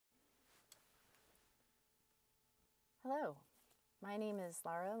Hello, my name is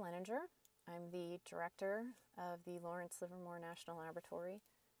Lara Leininger. I'm the director of the Lawrence Livermore National Laboratory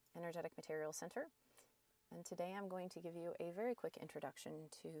Energetic Materials Center, and today I'm going to give you a very quick introduction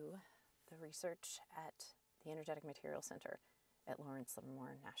to the research at the Energetic Materials Center at Lawrence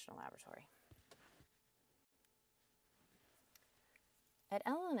Livermore National Laboratory. At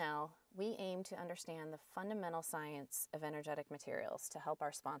LNL, we aim to understand the fundamental science of energetic materials to help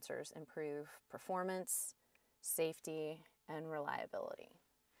our sponsors improve performance, safety, and reliability.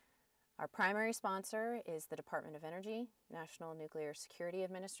 Our primary sponsor is the Department of Energy, National Nuclear Security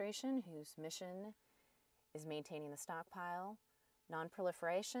Administration, whose mission is maintaining the stockpile,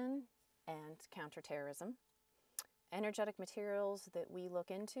 non-proliferation, and counterterrorism. Energetic materials that we look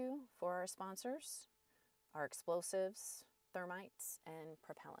into for our sponsors are explosives, thermites, and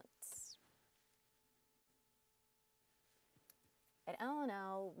propellants. At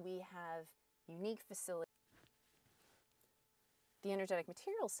LNL, we have unique facilities. The Energetic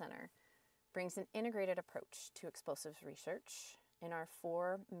Materials Center brings an integrated approach to explosives research in our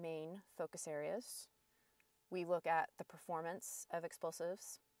four main focus areas. We look at the performance of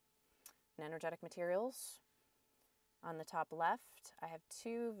explosives and energetic materials. On the top left, I have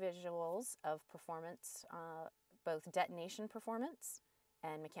two visuals of performance, both detonation performance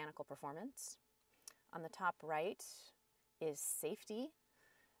and mechanical performance. On the top right is safety,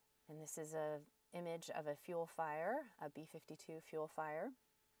 and this is an image of a fuel fire, a B-52 fuel fire,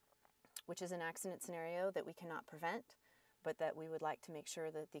 which is an accident scenario that we cannot prevent, but that we would like to make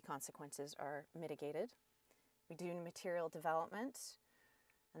sure that the consequences are mitigated. We do material development,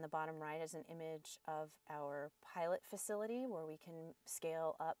 and the bottom right is an image of our pilot facility where we can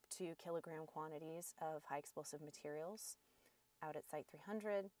scale up to kilogram quantities of high explosive materials out at Site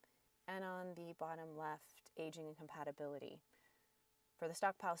 300. And on the bottom left, aging and compatibility. For the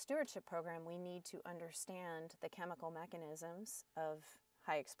Stockpile Stewardship Program, we need to understand the chemical mechanisms of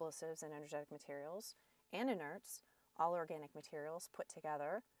high explosives and energetic materials and inerts, all organic materials put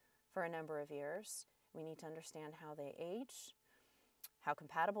together for a number of years. We need to understand how they age, how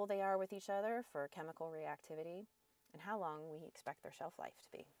compatible they are with each other for chemical reactivity, and how long we expect their shelf life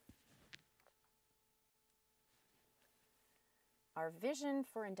to be. Our vision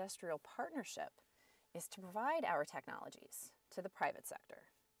for industrial partnership is to provide our technologies to the private sector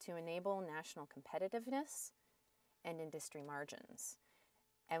to enable national competitiveness and industry margins.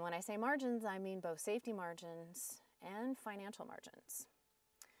 And when I say margins, I mean both safety margins and financial margins.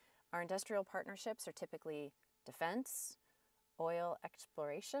 Our industrial partnerships are typically defense, oil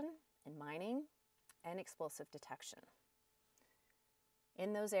exploration and mining, and explosive detection.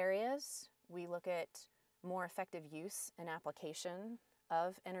 In those areas, we look at more effective use and application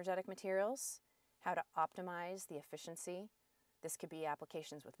of energetic materials, how to optimize the efficiency. This could be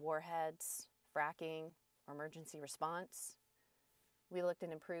applications with warheads, fracking, or emergency response. We looked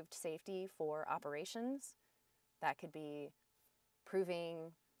at improved safety for operations. That could be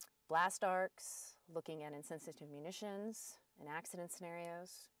proving blast arcs, looking at insensitive munitions and accident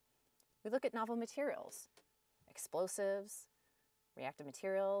scenarios. We look at novel materials, explosives, reactive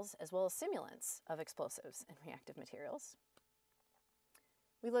materials, as well as simulants of explosives and reactive materials.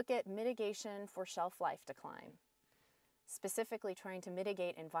 We look at mitigation for shelf life decline, specifically trying to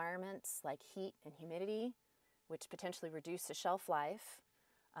mitigate environments like heat and humidity, which potentially reduce the shelf life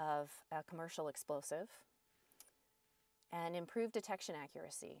of a commercial explosive, and improve detection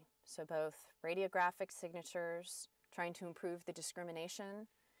accuracy. So both radiographic signatures, trying to improve the discrimination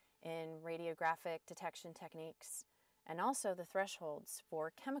in radiographic detection techniques, and also the thresholds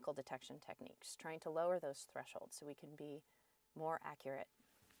for chemical detection techniques, trying to lower those thresholds so we can be more accurate.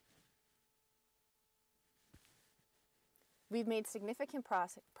 We've made significant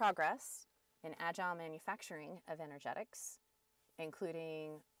progress in agile manufacturing of energetics,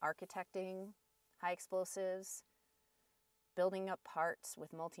 including architecting high explosives, building up parts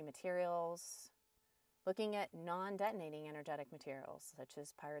with multi-materials, looking at non-detonating energetic materials such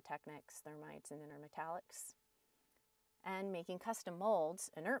as pyrotechnics, thermites, and intermetallics, and making custom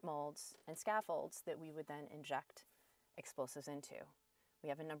molds, inert molds, and scaffolds that we would then inject explosives into. We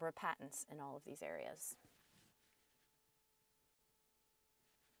have a number of patents in all of these areas.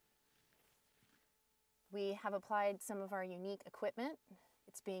 We have applied some of our unique equipment.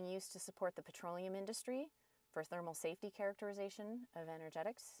 It's being used to support the petroleum industry for thermal safety characterization of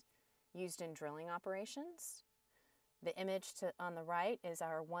energetics used in drilling operations. The image on the right is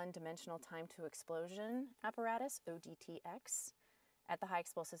our one-dimensional time-to-explosion apparatus, ODTX, at the High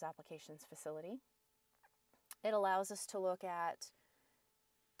Explosives Applications Facility. It allows us to look at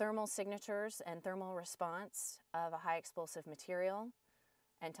thermal signatures and thermal response of a high explosive material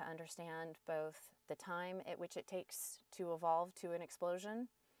and to understand both the time at which it takes to evolve to an explosion,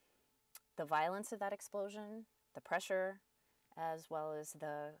 the violence of that explosion, the pressure, as well as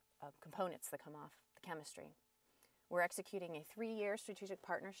the components that come off, the chemistry. We're executing a 3-year strategic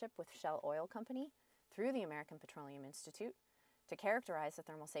partnership with Shell Oil Company through the American Petroleum Institute to characterize the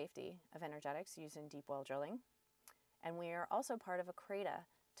thermal safety of energetics used in deep well drilling. And we are also part of a CRADA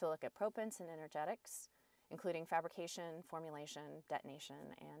to look at propants and energetics, including fabrication, formulation, detonation,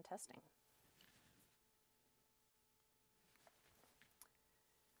 and testing.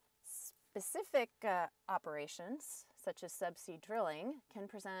 Specific operations, such as subsea drilling, can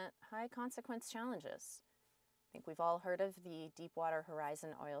present high consequence challenges. I think we've all heard of the Deepwater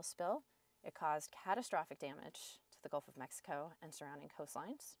Horizon oil spill. It caused catastrophic damage to the Gulf of Mexico and surrounding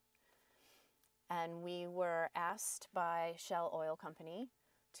coastlines. And we were asked by Shell Oil Company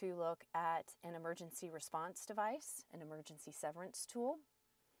to look at an emergency response device, an emergency severance tool.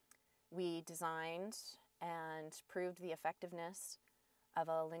 We designed and proved the effectiveness of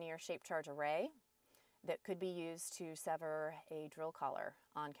a linear shape charge array that could be used to sever a drill collar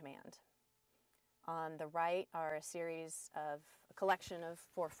on command. On the right are a collection of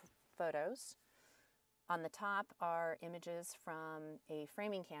 4 photos. On the top are images from a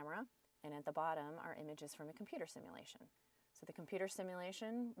framing camera, and at the bottom are images from a computer simulation. So the computer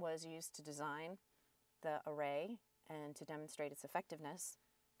simulation was used to design the array and to demonstrate its effectiveness.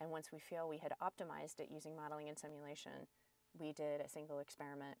 And once we feel we had optimized it using modeling and simulation, we did a single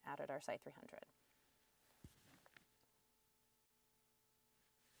experiment out at our Site 300.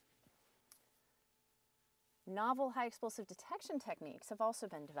 Novel high explosive detection techniques have also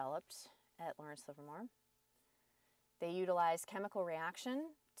been developed at Lawrence Livermore. They utilize chemical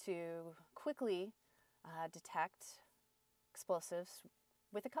reaction to quickly detect explosives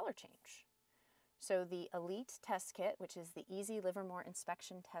with a color change. So the Elite Test Kit, which is the Easy Livermore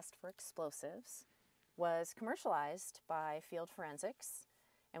Inspection Test for Explosives, was commercialized by Field Forensics,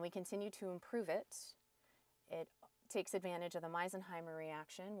 and we continue to improve it. It takes advantage of the Meisenheimer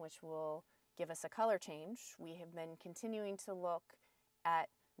reaction, which will give us a color change. We have been continuing to look at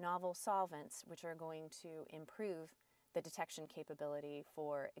novel solvents, which are going to improve the detection capability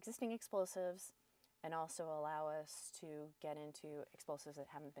for existing explosives and also allow us to get into explosives that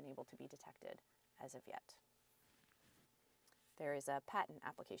haven't been able to be detected as of yet. There is a patent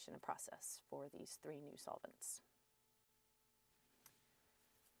application process for these 3 new solvents.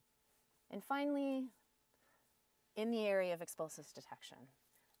 And finally, in the area of explosives detection,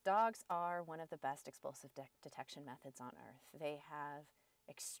 dogs are one of the best explosive detection methods on Earth. They have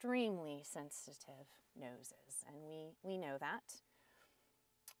extremely sensitive noses, and we know that.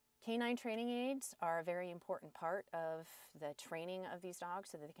 Canine training aids are a very important part of the training of these dogs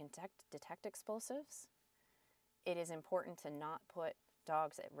so that they can detect explosives. It is important to not put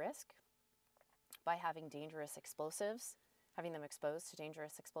dogs at risk by having dangerous explosives, having them exposed to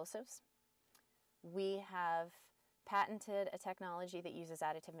dangerous explosives. We have patented a technology that uses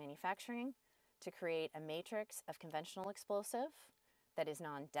additive manufacturing to create a matrix of conventional explosive that is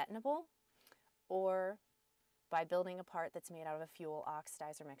non-detonable, or by building a part that's made out of a fuel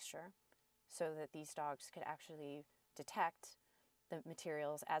oxidizer mixture so that these dogs could actually detect the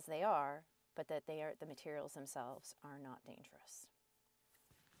materials as they are, but that the materials themselves are not dangerous.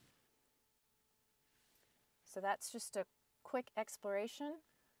 So that's just a quick exploration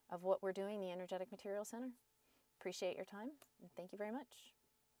of what we're doing in the Energetic Materials Center. Appreciate your time, and thank you very much.